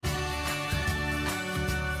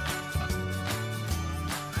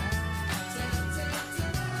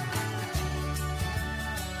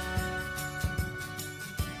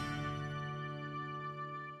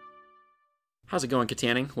How's it going,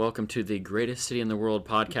 Katanning? Welcome to the Greatest City in the World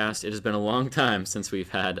podcast. It has been a long time since we've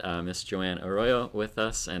had Miss Joanne Arroyo with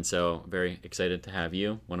us, and so very excited to have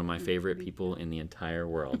you, one of my favorite people in the entire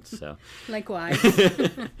world. So, Likewise.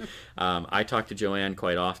 I talk to Joanne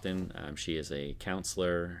quite often. She is a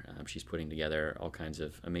counselor. She's putting together all kinds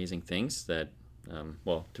of amazing things that,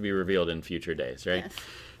 to be revealed in future days, right? Yes.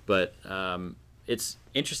 But it's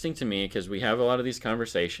interesting to me because we have a lot of these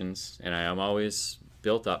conversations, and I am always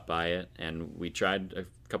built up by it. And we tried a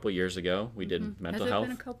couple of years ago. We did mental health.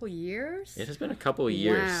 Has it been a couple years? It has been a couple of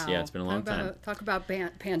years. Wow. Yeah, it's been a long time. Talk about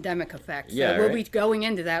pandemic effects. Yeah, we'll right? be going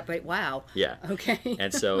into that, but wow. Yeah. Okay.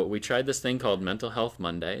 And so we tried this thing called Mental Health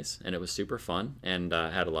Mondays, and it was super fun, and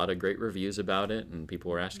had a lot of great reviews about it, and people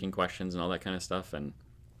were asking questions and all that kind of stuff. And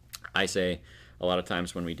I say, a lot of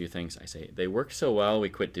times when we do things, I say, they work so well, we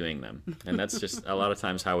quit doing them. And that's just a lot of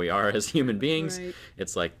times how we are as human beings. Right.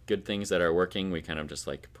 It's like good things that are working, we kind of just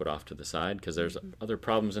like put off to the side because there's other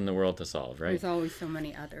problems in the world to solve, right? There's always so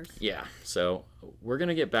many others. Yeah, so we're going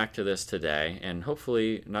to get back to this today, and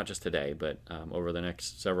hopefully not just today, but over the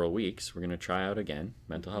next several weeks, we're going to try out again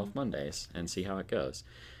Mental Health Mondays and see how it goes.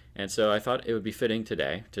 And so I thought it would be fitting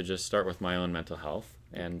today to just start with my own mental health.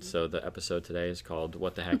 And so the episode today is called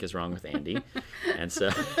What the Heck is Wrong with Andy? And so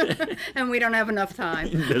And we don't have enough time.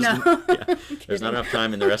 there's, No. there's not enough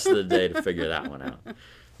time in the rest of the day to figure that one out.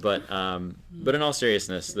 But in all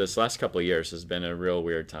seriousness, this last couple of years has been a real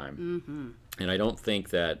weird time. And I don't think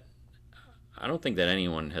that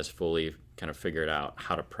anyone has fully kind of figured out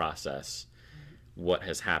how to process what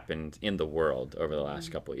has happened in the world over the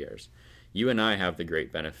last couple of years. You and I have the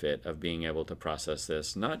great benefit of being able to process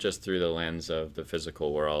this, not just through the lens of the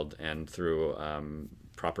physical world and through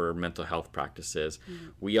proper mental health practices.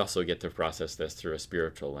 We also get to process this through a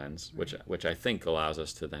spiritual lens, which I think allows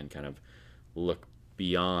us to then kind of look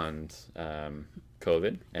beyond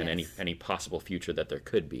COVID and Yes. any possible future that there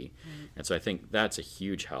could be. And so I think that's a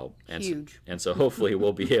huge help. And Huge. And so hopefully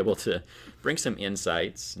we'll be able to bring some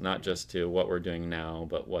insights, not just to what we're doing now,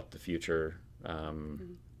 but what the future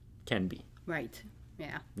can be. Right.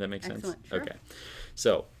 Yeah. That makes sense? Excellent. Sure. Okay.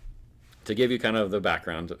 So to give you kind of the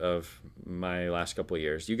background of my last couple of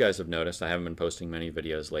years, you guys have noticed I haven't been posting many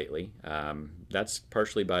videos lately. That's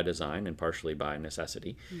partially by design and partially by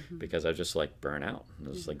necessity because I just like burn out.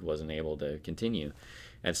 I just like wasn't able to continue.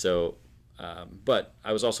 And so, but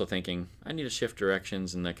I was also thinking I need to shift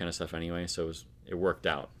directions and that kind of stuff anyway. So it worked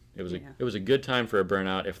out. It was a good time for a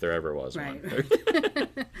burnout if there ever was Right. one.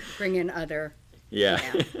 Bring in other. Yeah.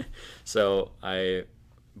 Yeah. So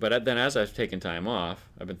but then as I've taken time off,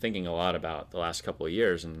 I've been thinking a lot about the last couple of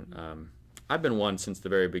years, and I've been one since the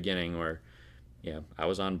very beginning where, I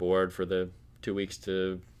was on board for the 2 weeks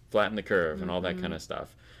to flatten the curve and all that kind of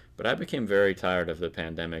stuff. But I became very tired of the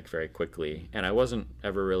pandemic very quickly, and I wasn't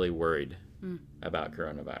ever really worried about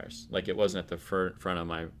coronavirus. Like it wasn't at the front of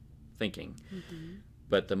my thinking.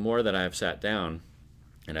 But the more that I've sat down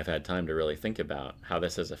and I've had time to really think about how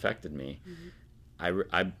this has affected me,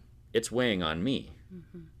 it's weighing on me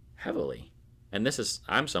heavily. And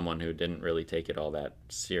I'm someone who didn't really take it all that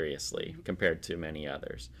seriously compared to many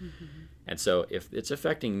others. And so if it's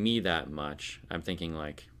affecting me that much, I'm thinking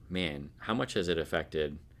like, man, how much has it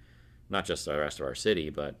affected not just the rest of our city,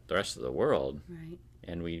 but the rest of the world? Right.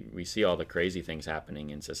 And we see all the crazy things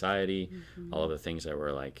happening in society, all of the things that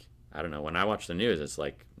were like, I don't know, when I watch the news, it's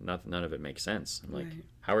like none of it makes sense. I'm like, Right.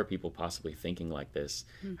 how are people possibly thinking like this?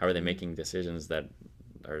 How are they making decisions that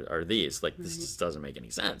are these? Like, this just doesn't make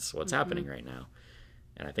any sense. What's happening right now?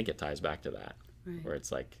 And I think it ties back to that, Right. where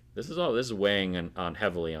it's like, this is weighing on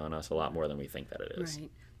heavily on us a lot more than we think that it is.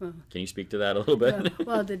 Right. Well, Can you speak to that a little bit?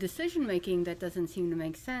 well, the decision making that doesn't seem to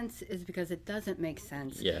make sense is because it doesn't make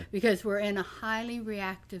sense. Yeah. Because we're in a highly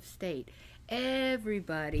reactive state.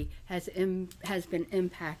 Everybody has been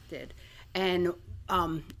impacted, and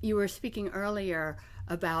you were speaking earlier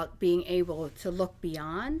about being able to look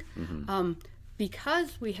beyond.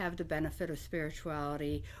 Because we have the benefit of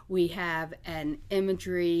spirituality, we have an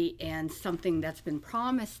imagery and something that's been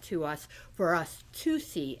promised to us for us to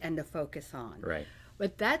see and to focus on. Right.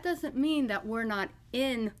 But that doesn't mean that we're not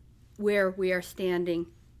in where we are standing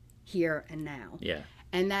here and now. Yeah.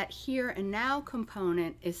 And that here and now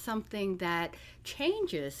component is something that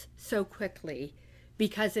changes so quickly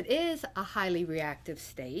because it is a highly reactive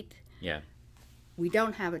state. Yeah. We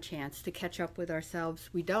don't have a chance to catch up with ourselves.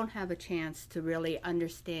 We don't have a chance to really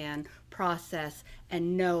understand, process,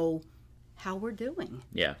 and know how we're doing.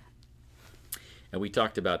 Yeah. And we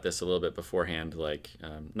talked about this a little bit beforehand, like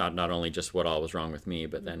not only just what all was wrong with me,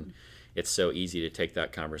 but then it's so easy to take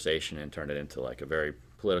that conversation and turn it into like a very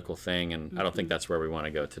political thing, and I don't think that's where we want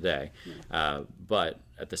to go today. But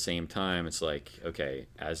at the same time, it's like, okay,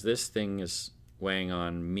 as this thing is weighing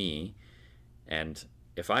on me, and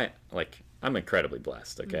if I'm incredibly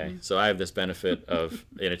blessed, okay? So I have this benefit of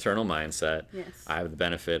an eternal mindset. Yes. I have the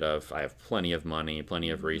benefit of I have plenty of money, plenty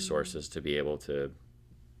of resources to be able to,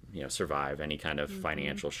 survive any kind of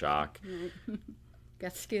financial shock.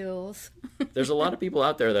 Got skills. There's a lot of people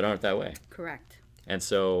out there that aren't that way. Correct. And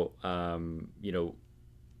so,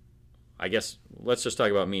 I guess let's just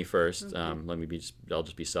talk about me first. I'll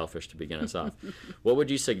just be selfish to begin us off. What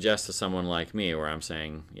would you suggest to someone like me where I'm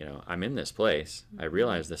saying, I'm in this place. I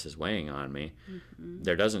realize this is weighing on me.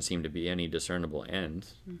 There doesn't seem to be any discernible end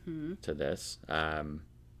to this.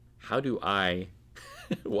 How do I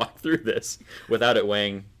walk through this without it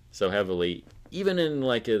weighing so heavily, even in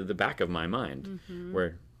like the back of my mind,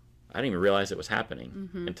 where I didn't even realize it was happening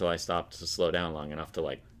until I stopped to slow down long enough to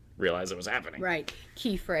like realize it was happening. Right.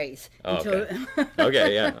 Key phrase. Oh, okay.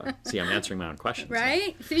 Okay, yeah. See, I'm answering my own questions.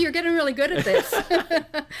 Right? So. See, you're getting really good at this. Right.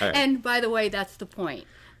 And by the way, that's the point.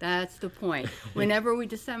 That's the point. Whenever we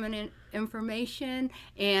disseminate information,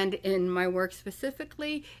 and in my work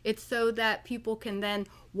specifically, it's so that people can then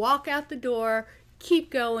walk out the door,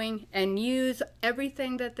 keep going, and use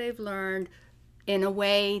everything that they've learned in a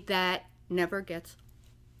way that never gets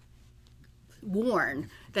worn,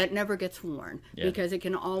 because it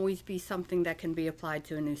can always be something that can be applied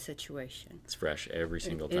to a new situation. It's fresh every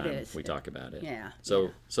single time we talk about it. Yeah.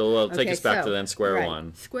 So we'll take us back to then square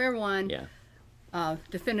one. Square one. Yeah.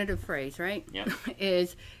 Definitive phrase, right? Yeah.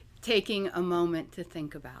 Is taking a moment to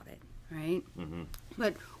think about it, right?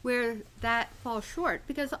 But where that falls short,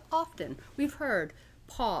 because often we've heard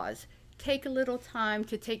pause, take a little time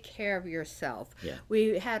to take care of yourself. Yeah.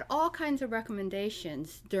 We had all kinds of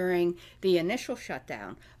recommendations during the initial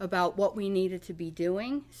shutdown about what we needed to be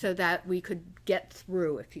doing so that we could get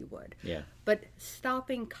through, if you would. Yeah. But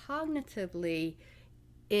stopping cognitively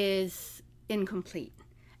is incomplete.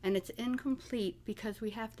 And it's incomplete because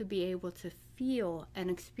we have to be able to feel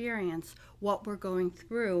and experience what we're going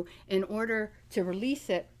through in order to release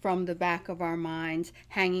it from the back of our minds,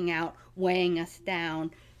 hanging out, weighing us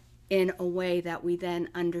down, in a way that we then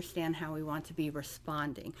understand how we want to be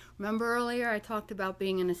responding. Remember earlier I talked about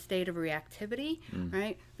being in a state of reactivity,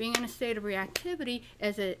 right? Being in a state of reactivity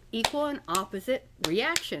is an equal and opposite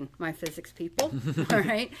reaction, my physics people, all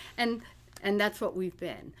right? And that's what we've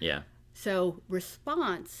been. Yeah. So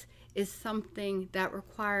response is something that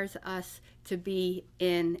requires us to be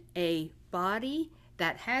in a body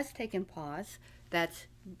that has taken pause, that's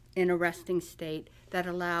in a resting state, that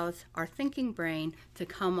allows our thinking brain to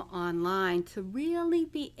come online to really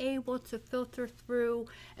be able to filter through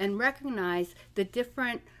and recognize the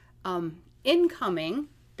different incoming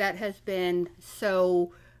that has been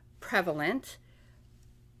so prevalent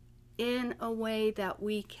in a way that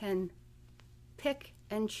we can pick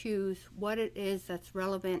and choose what it is that's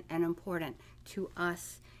relevant and important to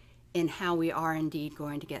us in how we are indeed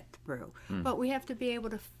going to get through. But we have to be able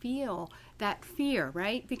to feel that fear,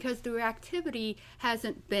 right? Because the reactivity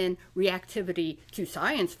hasn't been reactivity to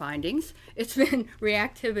science findings. It's been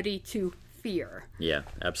reactivity to fear. Yeah,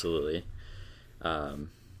 absolutely.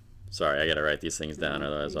 Sorry, I got to write these things down,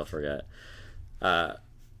 otherwise I'll forget. No,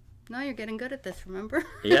 you're getting good at this, remember?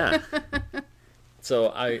 Yeah.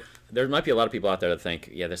 So there might be a lot of people out there that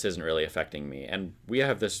think, yeah, this isn't really affecting me. And we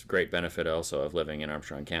have this great benefit also of living in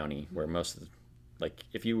Armstrong County, where most of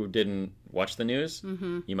if you didn't watch the news,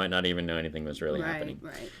 you might not even know anything was really happening.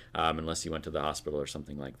 Right. Unless you went to the hospital or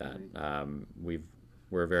something like that.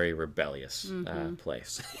 We're a very rebellious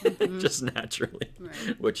place, just naturally,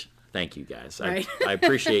 which, thank you guys. I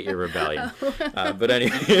appreciate your rebellion. But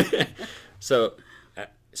anyway,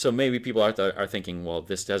 so maybe people are thinking, well,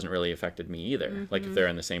 this hasn't really affected me either. Like if they're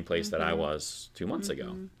in the same place that I was 2 months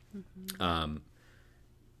ago.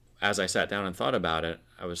 As I sat down and thought about it,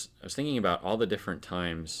 I was thinking about all the different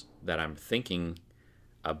times that I'm thinking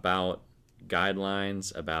about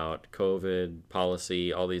guidelines, about COVID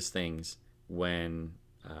policy, all these things when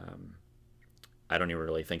I don't even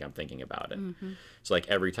really think I'm thinking about it. So like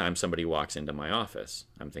every time somebody walks into my office,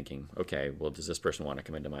 I'm thinking, okay, well, does this person want to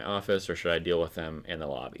come into my office, or should I deal with them in the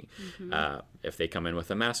lobby? If they come in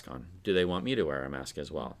with a mask on, do they want me to wear a mask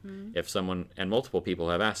as well? If someone, and multiple people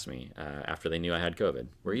have asked me after they knew I had COVID,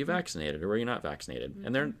 were you vaccinated or were you not vaccinated?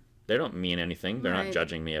 And they don't mean anything. They're not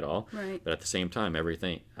judging me at all. But at the same time,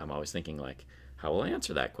 I'm always thinking like, how will I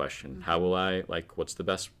answer that question? How will what's the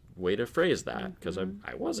best way to phrase that? Because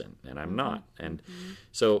I wasn't, and I'm not. And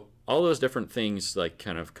so all those different things like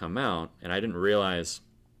kind of come out, and I didn't realize,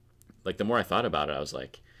 like the more I thought about it, I was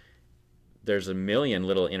like, there's a million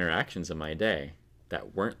little interactions in my day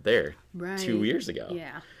that weren't there Right. 2 years ago.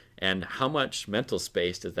 Yeah. And how much mental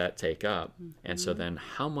space does that take up? And so then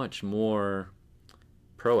how much more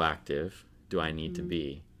proactive do I need to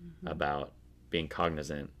be about being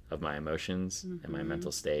cognizant of my emotions and my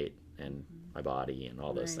mental state and my body and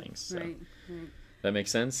all those Right, things. So right. that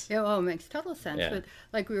makes sense? Yeah, well, it makes total sense. Yeah. But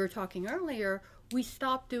like we were talking earlier, we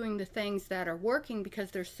stop doing the things that are working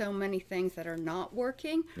because there's so many things that are not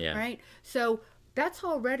working, Yeah. right? So that's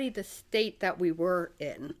already the state that we were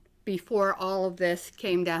in before all of this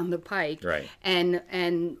came down the pike. Right.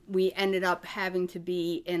 And we ended up having to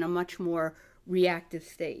be in a much more reactive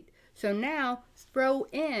state. So now throw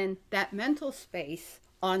in that mental space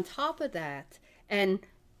on top of that, and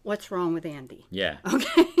what's wrong with Andy? Yeah.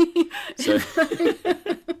 Okay. So,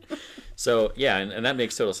 so yeah, and that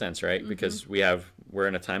makes total sense, right? Because we're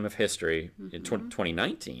in a time of history in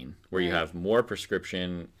 2019 where you Right. have more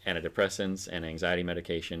prescription antidepressants and anxiety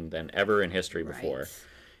medication than ever in history before. Right.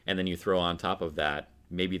 And then you throw on top of that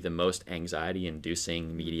maybe the most anxiety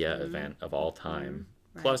inducing media event of all time,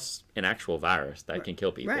 plus an actual virus that can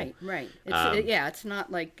kill people. Right, right. It's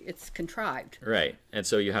not like it's contrived. Right. And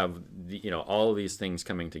so you have all of these things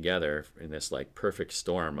coming together in this like perfect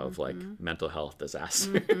storm of like mental health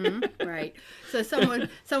disaster. Right. So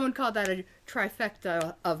someone called that a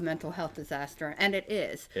trifecta of mental health disaster, and it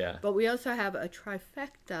is. Yeah. But we also have a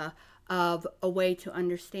trifecta of a way to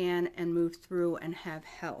understand and move through and have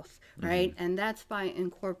health, right? And that's by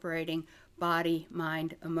incorporating body,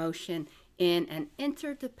 mind, emotion in an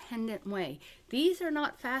interdependent way. These are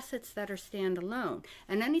not facets that are standalone.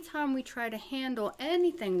 And anytime we try to handle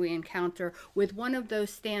anything we encounter with one of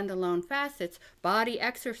those standalone facets, body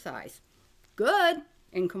exercise, good,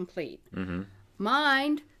 incomplete.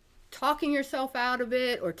 Mind, talking yourself out of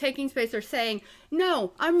it or taking space or saying,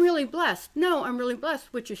 no, I'm really blessed. No, I'm really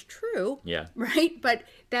blessed, which is true. Yeah. Right? But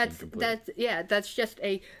Incomplete. that's just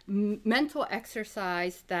a mental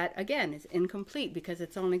exercise that, again, is incomplete because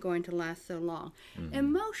it's only going to last so long.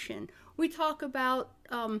 Emotion. We talk about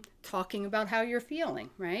talking about how you're feeling,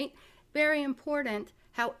 right? Very important.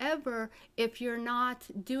 However, if you're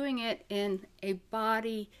not doing it in a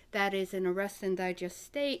body that is in a rest and digest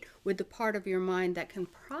state with the part of your mind that can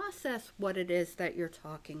process what it is that you're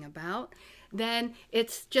talking about, then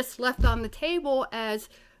it's just left on the table as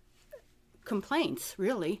complaints,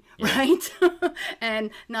 really, right? And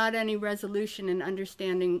not any resolution and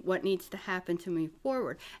understanding what needs to happen to move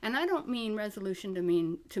forward. And I don't mean resolution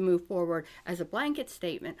to move forward as a blanket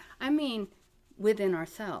statement. I mean within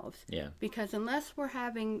ourselves. Yeah. Because unless we're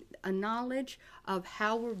having a knowledge of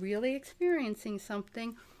how we're really experiencing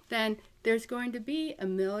something, then there's going to be a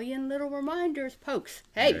million little reminders, pokes.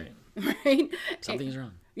 Hey, right? Something's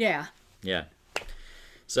wrong. Yeah. Yeah.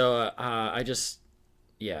 So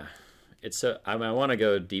I want to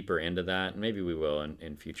go deeper into that, and maybe we will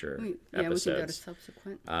in future episodes. We can go to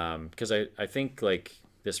subsequent. Because I think like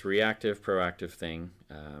this reactive, proactive thing,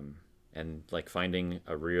 and like finding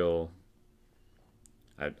a real.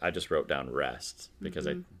 I just wrote down rest because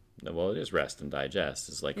it is rest and digest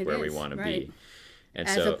is like where we want to be. And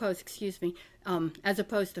as opposed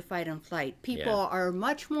to fight and flight. People are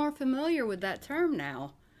much more familiar with that term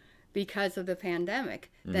now because of the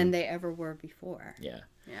pandemic than they ever were before. Yeah.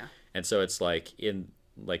 Yeah. And so it's like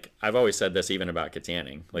I've always said this even about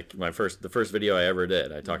Katanning. Like the first video I ever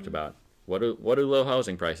did, I talked about what do low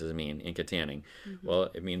housing prices mean in Katanning?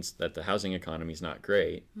 Well, it means that the housing economy is not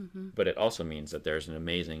great, but it also means that there's an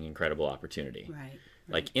amazing, incredible opportunity. Right.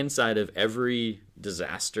 Like inside of every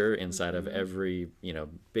disaster, inside of every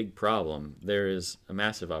big problem, there is a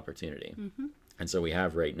massive opportunity. And so we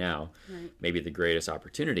have right now maybe the greatest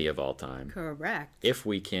opportunity of all time. Correct. If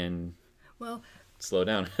we can slow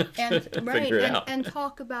down and figure it out. and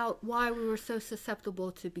talk about why we were so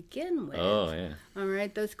susceptible to begin with. Oh, yeah. All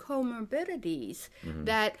right, those comorbidities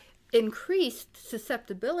that increased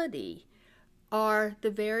susceptibility are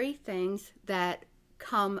the very things that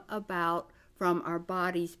come about from our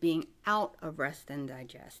bodies being out of rest and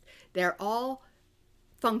digest. They're all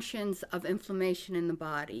functions of inflammation in the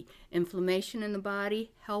body. Inflammation in the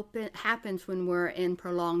body happens when we're in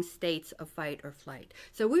prolonged states of fight or flight.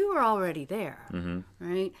 So we were already there,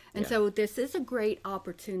 right? And so this is a great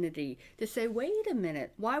opportunity to say, wait a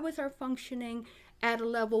minute, why was our functioning at a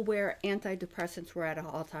level where antidepressants were at an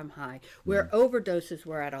all-time high, where overdoses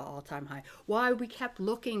were at an all-time high, why we kept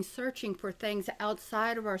looking, searching for things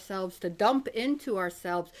outside of ourselves to dump into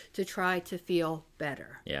ourselves to try to feel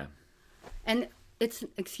better. Yeah. And I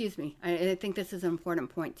think this is an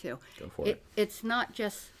important point too. Go for it. It's not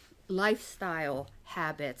just lifestyle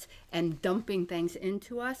habits and dumping things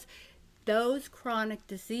into us, those chronic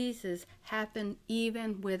diseases happen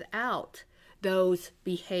even without those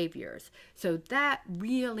behaviors. So that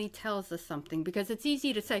really tells us something, because it's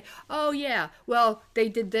easy to say, oh yeah, well, they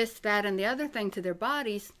did this, that, and the other thing to their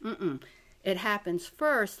bodies. It happens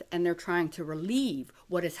first, and they're trying to relieve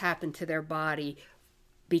what has happened to their body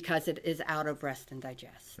because it is out of rest and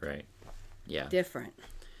digest. Right. Yeah. Different.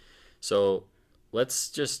 So let's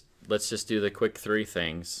just do the quick 3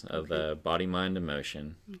 things of the body, mind,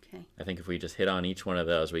 emotion. Okay. I think if we just hit on each one of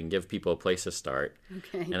those, we can give people a place to start.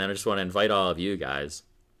 Okay. And then I just want to invite all of you guys,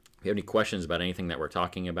 if you have any questions about anything that we're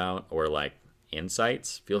talking about, or like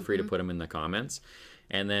insights, feel free to put them in the comments.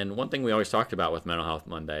 And then one thing we always talked about with Mental Health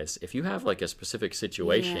Mondays, if you have like a specific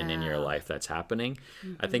situation in your life that's happening,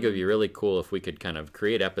 I think it would be really cool if we could kind of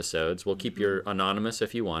create episodes. We'll keep you anonymous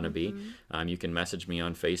if you want to be. You can message me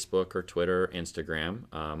on Facebook or Twitter or Instagram,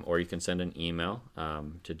 or you can send an email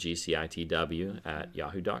to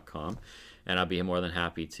gcitw@yahoo.com, and I'll be more than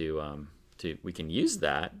happy to we can use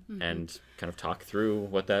that and kind of talk through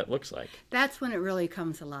what that looks like. That's when it really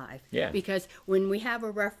comes alive. Yeah. Because when we have a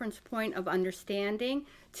reference point of understanding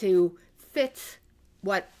to fit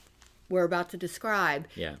what we're about to describe,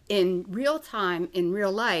 in real time, in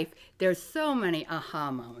real life, there's so many aha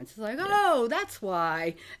moments. It's like, oh, that's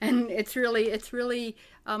why. And it's really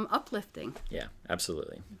uplifting. Yeah,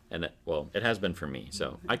 absolutely. And it has been for me,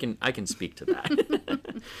 so I can speak to that.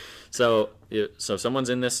 So someone's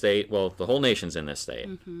in this state. Well, the whole nation's in this state.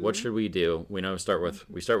 What should we do? We know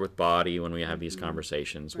we start with body when we have these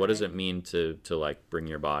conversations. What does it mean to like bring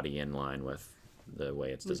your body in line with the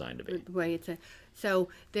way it's designed to be? The way so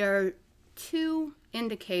there are 2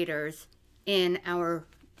 indicators in our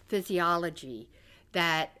physiology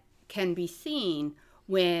that can be seen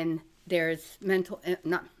when there's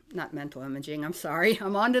not mental imaging, I'm sorry,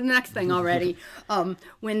 I'm on to the next thing already.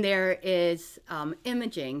 When there is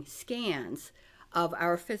imaging, scans of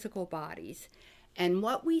our physical bodies. And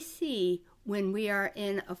what we see when we are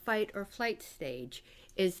in a fight or flight stage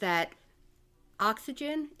is that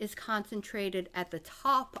oxygen is concentrated at the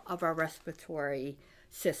top of our respiratory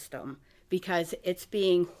system, because it's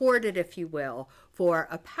being hoarded, if you will, for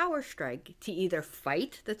a power strike to either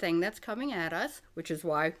fight the thing that's coming at us, which is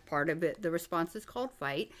why part of it, the response is called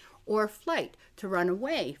fight, or flight, to run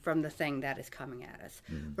away from the thing that is coming at us,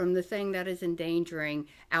 from the thing that is endangering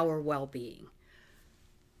our well-being.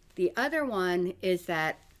 The other one is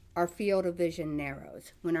that our field of vision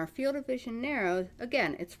narrows. When our field of vision narrows,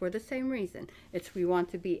 again, it's for the same reason. It's we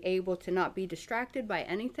want to be able to not be distracted by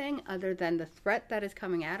anything other than the threat that is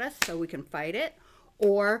coming at us, so we can fight it,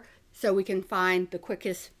 or so we can find the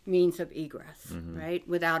quickest means of egress, right,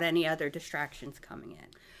 without any other distractions coming in.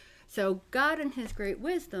 So God in his great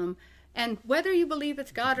wisdom, and whether you believe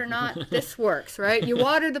it's God or not, this works, right? You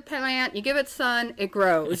water the plant, you give it sun, it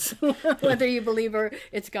grows, whether you believe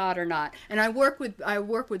it's God or not. And I work with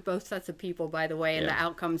both sets of people, by the way, and the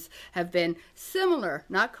outcomes have been similar,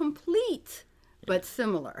 not complete, but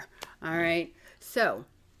similar. All right. So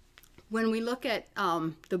when we look at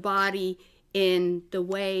the body in the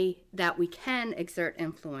way that we can exert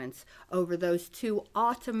influence over those 2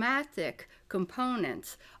 automatic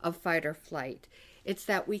components of fight or flight, it's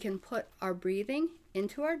that we can put our breathing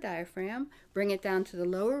into our diaphragm, bring it down to the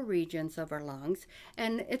lower regions of our lungs,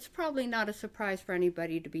 and it's probably not a surprise for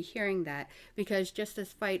anybody to be hearing that, because just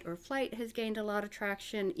as fight or flight has gained a lot of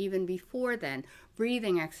traction even before then,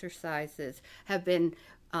 breathing exercises have been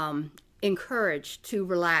encouraged to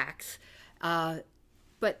relax.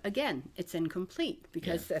 But again, it's incomplete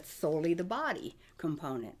because that's solely the body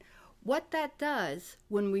component. What that does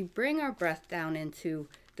when we bring our breath down into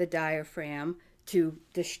the diaphragm to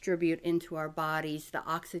distribute into our bodies the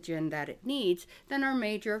oxygen that it needs, then our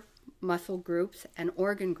major muscle groups and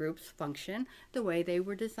organ groups function the way they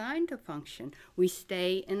were designed to function. We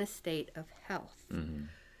stay in a state of health.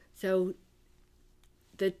 So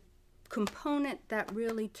the component that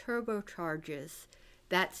really turbocharges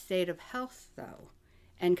that state of health, though,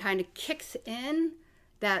 and kind of kicks in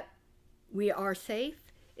that we are safe,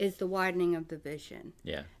 is the widening of the vision.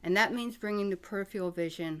 Yeah. And that means bringing the peripheral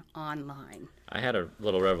vision online. I had a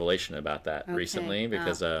little revelation about that recently,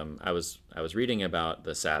 because I was reading about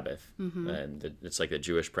the Sabbath, and it's like the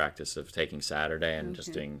Jewish practice of taking Saturday and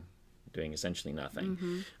just doing essentially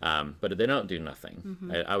nothing. But they don't do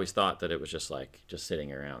nothing. I always thought that it was just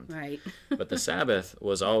sitting around. Right. But the Sabbath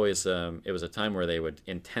was always it was a time where they would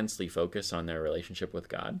intensely focus on their relationship with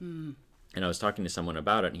God. And I was talking to someone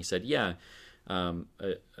about it, and he said, yeah,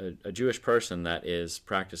 a Jewish person that is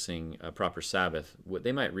practicing a proper Sabbath,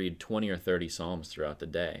 they might read 20 or 30 Psalms throughout the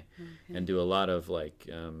day and do a lot of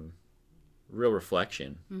real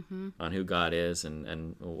reflection on who God is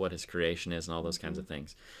and what his creation is and all those kinds of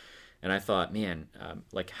things. And I thought, man,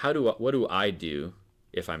 like what do I do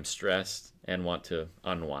if I'm stressed and want to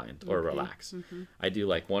unwind or relax? I do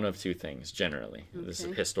like one of two things generally. This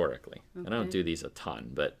is historically. And I don't do these a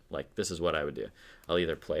ton, but like this is what I would do. I'll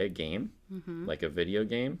either play a game, like a video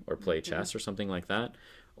game, or play chess or something like that,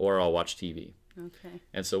 or I'll watch TV. Okay.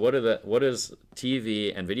 And so what does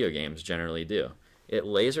TV and video games generally do? It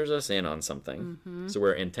lasers us in on something, so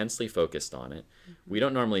we're intensely focused on it. We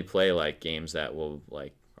don't normally play like games that will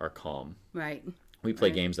like are calm. Right. We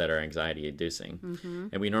play games that are anxiety inducing,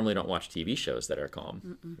 and we normally don't watch TV shows that are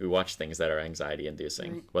calm. We watch things that are anxiety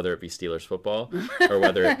inducing, whether it be Steelers football or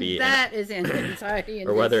whether it be that is anxiety inducing.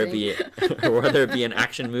 or whether it be an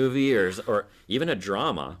action movie or even a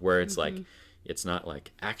drama where it's like it's not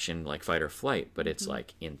like action like fight or flight, but it's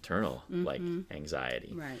like internal like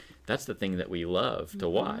anxiety. Right. That's the thing that we love to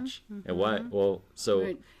watch. And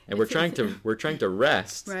and we're trying to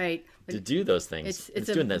rest. Right. To do those things. It's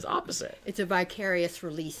doing the opposite. It's a vicarious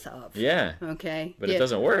release of. Yeah. Okay. But it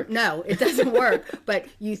doesn't work. No, it doesn't work. But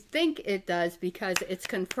you think it does because it's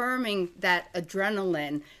confirming that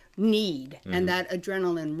adrenaline need and that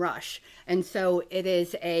adrenaline rush. And so it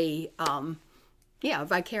is a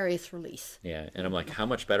vicarious release. Yeah. And I'm like, how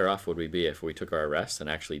much better off would we be if we took our rest and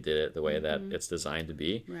actually did it the way that it's designed to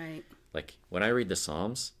be? Right. Like when I read the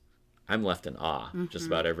Psalms, I'm left in awe just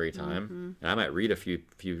about every time. And I might read a few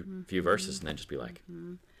verses and then just be like,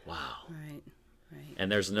 wow. Right. Right.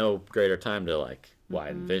 And there's no greater time to like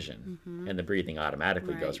widen vision. And the breathing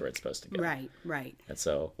automatically goes where it's supposed to go. Right. Right. And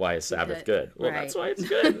so why is Sabbath good? Well, that's why it's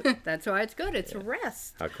good. That's why it's good. It's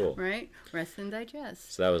rest. How cool. Right? Rest and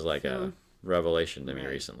digest. So that was like a revelation to me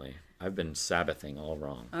recently. I've been Sabbathing all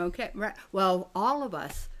wrong. Okay. Right. Well, all of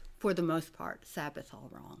us, for the most part, Sabbath all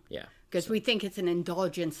wrong. Yeah. Because we think it's an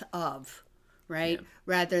indulgence of, right? Yeah.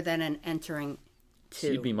 Rather than an entering to. So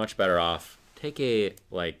you'd be much better off. Take a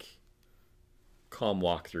like calm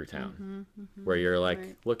walk through town where you're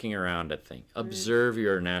like looking around at things. Observe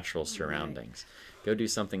your natural surroundings. Go do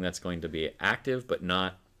something that's going to be active but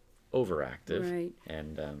not overactive. Right.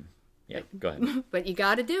 And go ahead. But you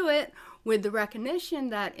got to do it with the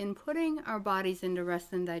recognition that in putting our bodies into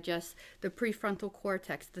rest and digest, the prefrontal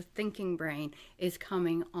cortex, the thinking brain, is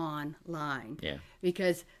coming online. Yeah.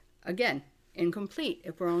 Because, again, incomplete.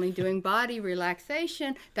 If we're only doing body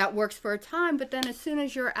relaxation, that works for a time, but then as soon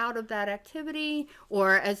as you're out of that activity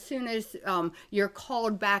or as soon as you're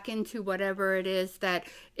called back into whatever it is that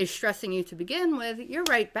is stressing you to begin with, you're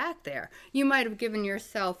right back there. You might have given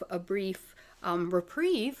yourself a brief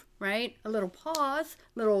reprieve, right? A little pause,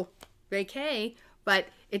 little vacay, but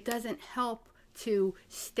it doesn't help to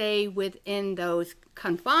stay within those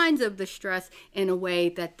confines of the stress in a way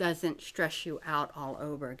that doesn't stress you out all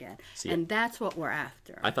over again. And that's what we're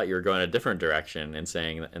after. I thought you were going a different direction and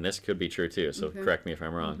saying, and this could be true too, so correct me if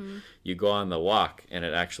I'm wrong. You go on the walk and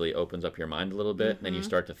it actually opens up your mind a little bit, and then you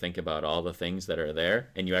start to think about all the things that are there,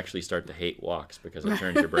 and you actually start to hate walks because it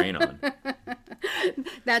turns your brain on.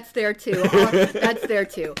 That's there too. That's there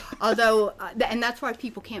too. Although, and that's why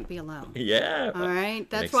people can't be alone. Yeah. All right.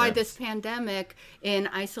 That's why this pandemic in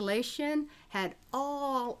isolation had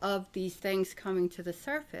all of these things coming to the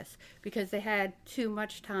surface because they had too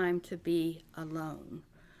much time to be alone.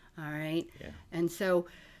 All right. Yeah. And so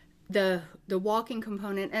the walking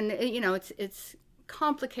component, and it's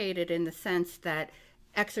complicated in the sense that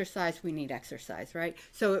exercise, we need exercise, right?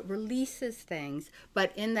 So it releases things,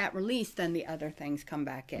 but in that release, then the other things come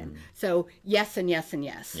back in. So yes and yes and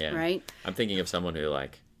yes, right? I'm thinking of someone who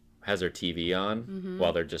like has their TV on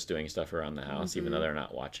while they're just doing stuff around the house, even though they're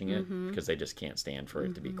not watching it because they just can't stand for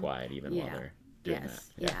it to be quiet even while they're doing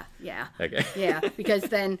that. Yeah. Okay. Yeah, because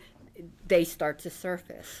then they start to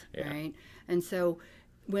surface, right? And so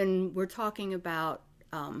when we're talking about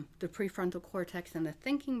the prefrontal cortex and the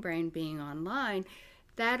thinking brain being online,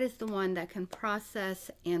 that is the one that can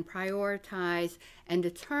process and prioritize and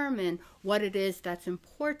determine what it is that's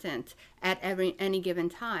important at any given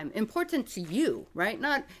time. Important to you, right?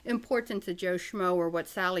 Not important to Joe Schmo or what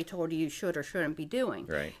Sally told you should or shouldn't be doing.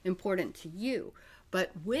 Right. Important to you.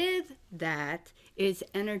 But with that is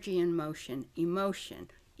energy and motion, emotion.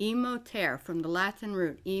 Emotere, from the Latin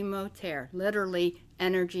root, emotere, literally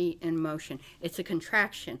energy in motion. It's a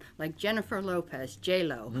contraction, like Jennifer Lopez,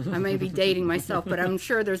 J-Lo. I may be dating myself, but I'm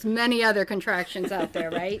sure there's many other contractions out there,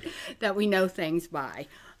 right, that we know things by.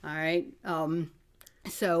 All right?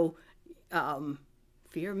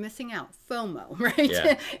 Fear of missing out, FOMO, right?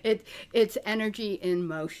 Yeah. It's energy in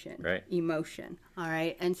motion, right. Emotion. All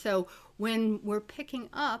right? And so when we're picking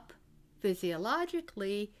up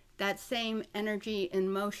physiologically that same energy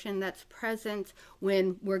and motion that's present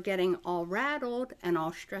when we're getting all rattled and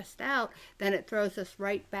all stressed out, then it throws us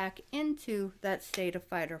right back into that state of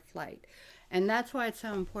fight or flight. And that's why it's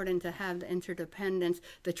so important to have the interdependence,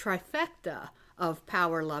 the trifecta of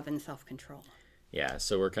power, love, and self-control. Yeah,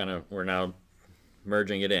 so we're now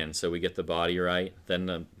merging it in. So we get the body right,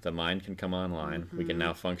 then the mind can come online. We can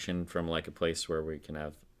now function from like a place where we can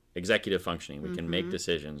have executive functioning. We can make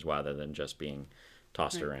decisions rather than just being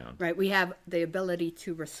tossed around. Right. We have the ability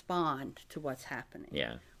to respond to what's happening.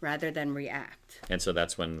 Yeah. Rather than react. And so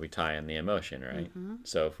that's when we tie in the emotion, right?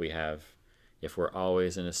 So if we're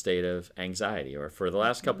always in a state of anxiety, or for the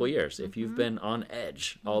last couple of years, if you've been on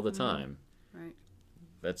edge all the time, right,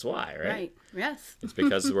 that's why, right? Right. Yes. It's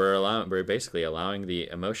because we're basically allowing the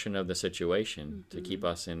emotion of the situation to keep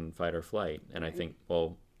us in fight or flight. And I think,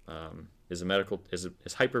 is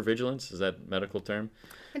hypervigilance, is that medical term?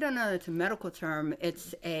 I don't know that it's a medical term.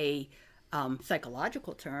 It's a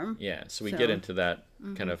psychological term. Yeah, so we get into that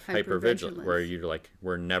kind of hypervigilance where you're like,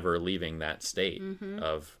 we're never leaving that state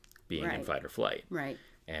of being in fight or flight. Right.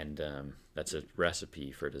 And that's a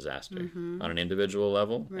recipe for disaster on an individual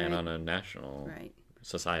level and on a national,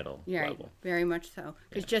 societal level. Very much so.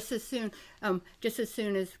 Because just as soon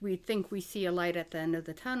as we think we see a light at the end of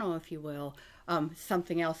the tunnel, if you will,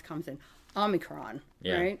 something else comes in. Omicron,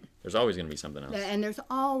 right? There's always going to be something else. And there's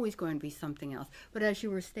always going to be something else. But as you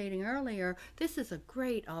were stating earlier, this is a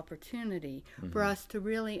great opportunity for us to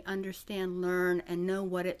really understand, learn, and know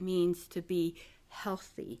what it means to be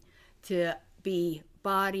healthy, to be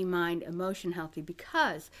body, mind, emotion healthy,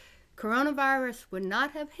 because coronavirus would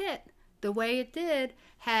not have hit the way it did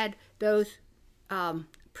had those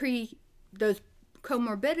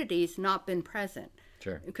comorbidities not been present.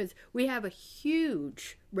 Sure. Because we have a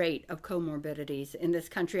huge rate of comorbidities in this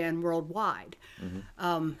country and worldwide.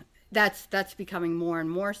 That's becoming more and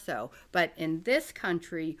more so. But in this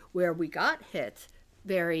country, where we got hit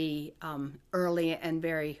very early and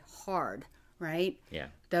very hard, right? Yeah.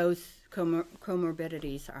 Those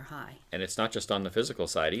comorbidities are high. And it's not just on the physical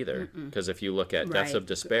side either, because if you look at deaths of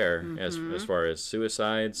despair, as far as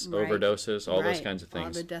suicides, overdoses, all those kinds of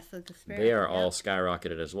things, all the deaths of despair, they are all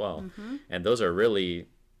skyrocketed as well. And those are really,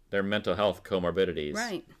 they're mental health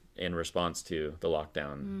comorbidities in response to the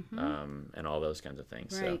lockdown and all those kinds of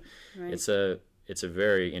things. So it's a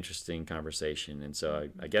very interesting conversation. And so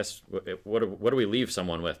I guess, what do we leave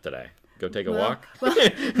someone with today? Go take a walk?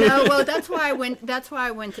 That's why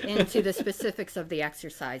I went into the specifics of the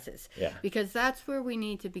exercises. Yeah. Because that's where we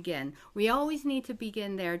need to begin. We always need to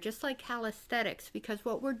begin there, just like calisthenics, because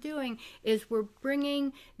what we're doing is we're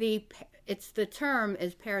bringing the term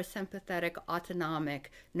is parasympathetic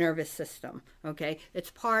autonomic nervous system, okay?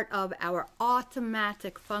 It's part of our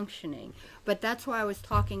automatic functioning. But that's why I was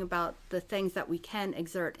talking about the things that we can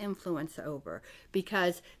exert influence over,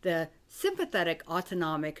 because the sympathetic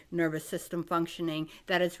autonomic nervous system functioning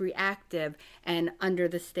that is reactive and under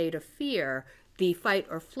the state of fear, the fight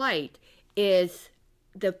or flight, is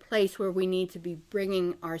the place where we need to be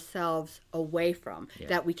bringing ourselves away from,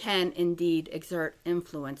 that we can indeed exert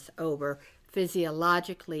influence over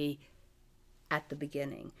physiologically at the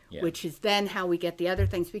beginning, which is then how we get the other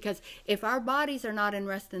things. Because if our bodies are not in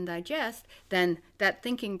rest and digest, then that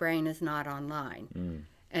thinking brain is not online.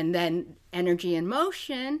 And then energy and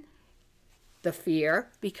motion, the fear,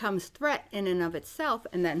 becomes threat in and of itself,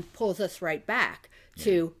 and then pulls us right back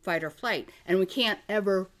to fight or flight. And we can't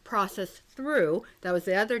ever process through, that was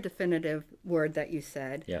the other definitive word that you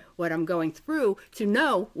said, what I'm going through, to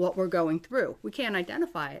know what we're going through. We can't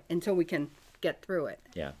identify it until we can get through it.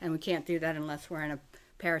 And we can't do that unless we're in a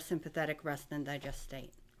parasympathetic rest and digest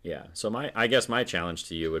state. Yeah. So I guess my challenge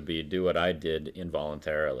to you would be do what I did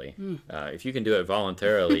involuntarily. If you can do it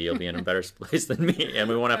voluntarily, you'll be in a better place than me, and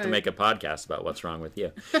we won't have to make a podcast about what's wrong with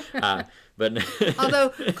you. But although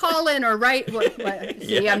call in or write,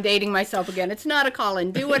 see, I'm dating myself again. It's not a call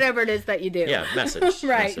in. Do whatever it is that you do. Yeah, message.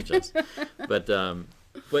 Messages.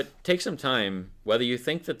 But take some time, whether you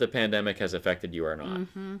think that the pandemic has affected you or not.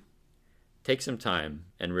 Take some time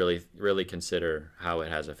and really consider how it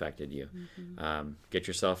has affected you. Get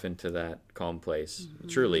yourself into that calm place.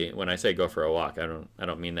 Truly, when I say go for a walk, I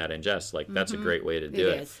don't mean that in jest. Like that's a great way to do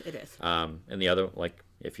it. It is. And the other, like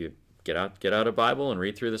if you get out a Bible and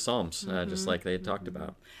read through the Psalms, just like they had talked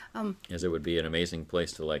about, as it would be an amazing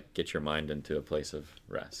place to like get your mind into a place of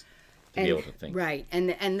rest to be able to think. Right, and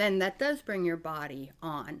then that does bring your body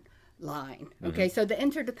online. Okay, so the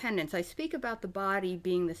interdependence, I speak about the body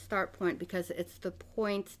being the start point because it's the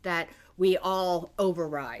point that we all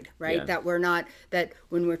override, right? That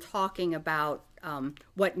when we're talking about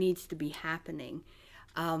what needs to be happening,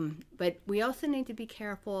 But we also need to be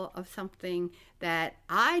careful of something that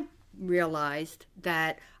I realized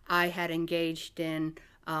that I had engaged in,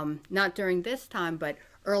 not during this time, but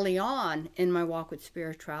early on in my walk with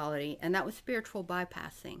spirituality, and that was spiritual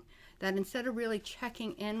bypassing. That instead of really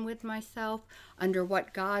checking in with myself under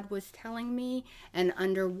what God was telling me and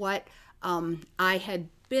under what I had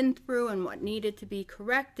been through and what needed to be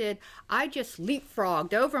corrected, I just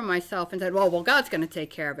leapfrogged over myself and said, well, God's going to take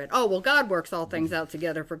care of it. Oh, well, God works all things out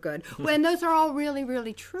together for good. When those are all really,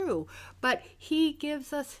 really true. But he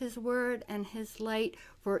gives us his word and his light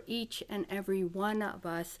for each and every one of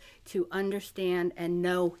us to understand and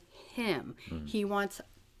know him. He wants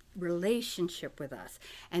relationship with us,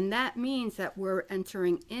 and that means that we're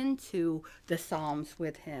entering into the Psalms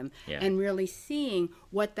with him and really seeing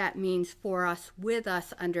what that means for us, with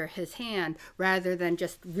us, under his hand, rather than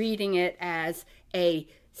just reading it as a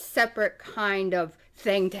separate kind of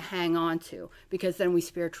thing to hang on to, because then we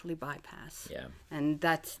spiritually bypass, and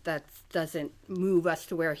that doesn't move us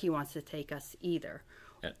to where he wants to take us either.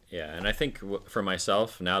 Yeah, and I think for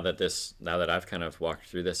myself, now that I've kind of walked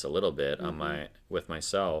through this a little bit with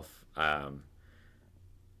myself, I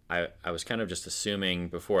was kind of just assuming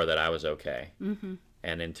before that I was okay,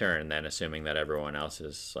 and in turn then assuming that everyone else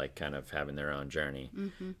is like kind of having their own journey.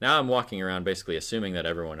 Now I'm walking around basically assuming that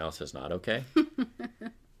everyone else is not okay,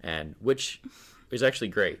 and which is actually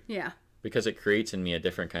great. Yeah, because it creates in me a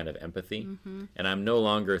different kind of empathy, and I'm no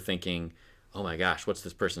longer thinking, oh my gosh, what's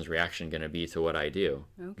this person's reaction going to be to what I do?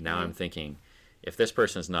 Okay. Now I'm thinking, if this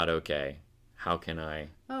person's not okay, how can I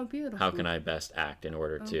best act in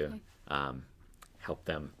order to help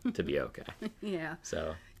them to be okay? Yeah.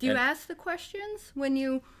 So do you ask the questions when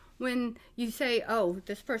you say, oh,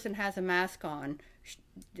 this person has a mask on,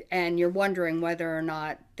 and you're wondering whether or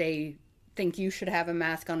not they think you should have a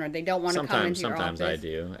mask on, or they don't want to come into your office? Sometimes I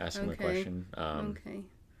do ask them a question.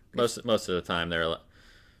 Most of the time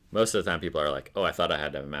Most of the time people are like, oh, I thought I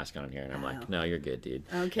had to have a mask on here. And I'm like, no, you're good, dude.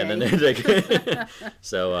 Okay. And then they're like,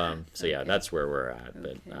 so yeah, that's where we're at.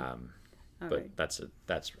 But that's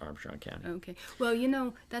Armstrong County. Okay.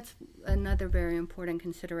 Well, that's another very important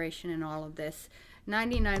consideration in all of this.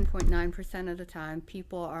 99.9% of the time,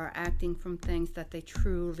 people are acting from things that they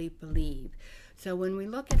truly believe. So when we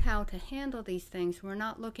look at how to handle these things, we're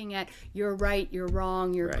not looking at you're right, you're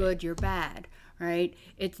wrong, you're good, you're bad, right?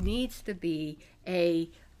 It needs to be a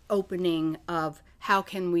opening of how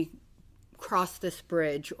can we cross this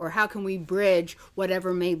bridge, or how can we bridge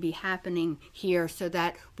whatever may be happening here so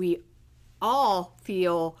that we all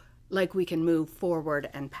feel like we can move forward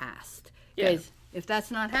and past. Because if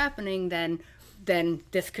that's not happening, then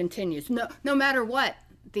this continues. No matter what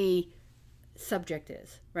the subject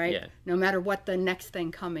is, right? Yeah. No matter what the next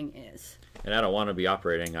thing coming is. And I don't want to be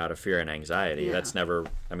operating out of fear and anxiety. Yeah. That's never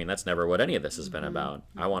what any of this has been about.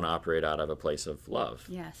 I want to operate out of a place of love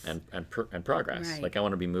and progress. Right. Like I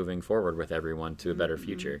want to be moving forward with everyone to a better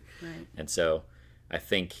future. Right. And so I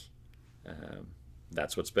think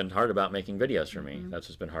that's what's been hard about making videos for me. That's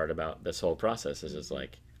what's been hard about this whole process is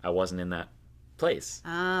like I wasn't in that place.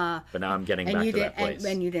 But now I'm getting back to that place.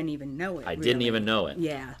 And you didn't even know it. I didn't even know it.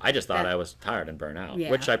 Yeah. I just thought I was tired and burnt out,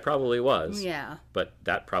 which I probably was. Yeah. But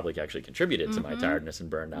that probably actually contributed to my tiredness and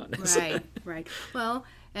burnoutness. Right. Well,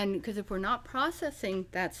 and because if we're not processing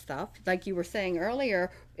that stuff, like you were saying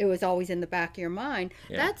earlier, it was always in the back of your mind.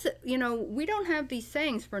 Yeah. That's, we don't have these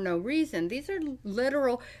sayings for no reason. These are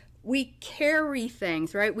literal. We carry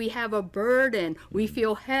things, right? We have a burden. We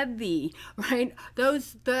feel heavy, right?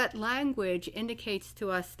 That language indicates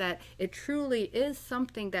to us that it truly is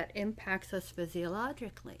something that impacts us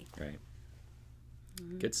physiologically. Right.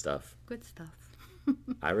 Good stuff. Good stuff.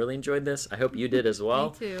 I really enjoyed this. I hope you did as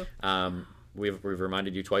well. Me too. We've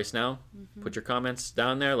reminded you twice now. Put your comments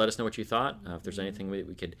down there. Let us know what you thought. If there's anything we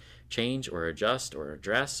could change or adjust or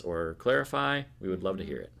address or clarify, we would love to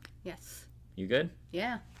hear it. Yes. You good?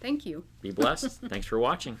 Yeah. Thank you. Be blessed. Thanks for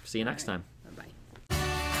watching. See you next time.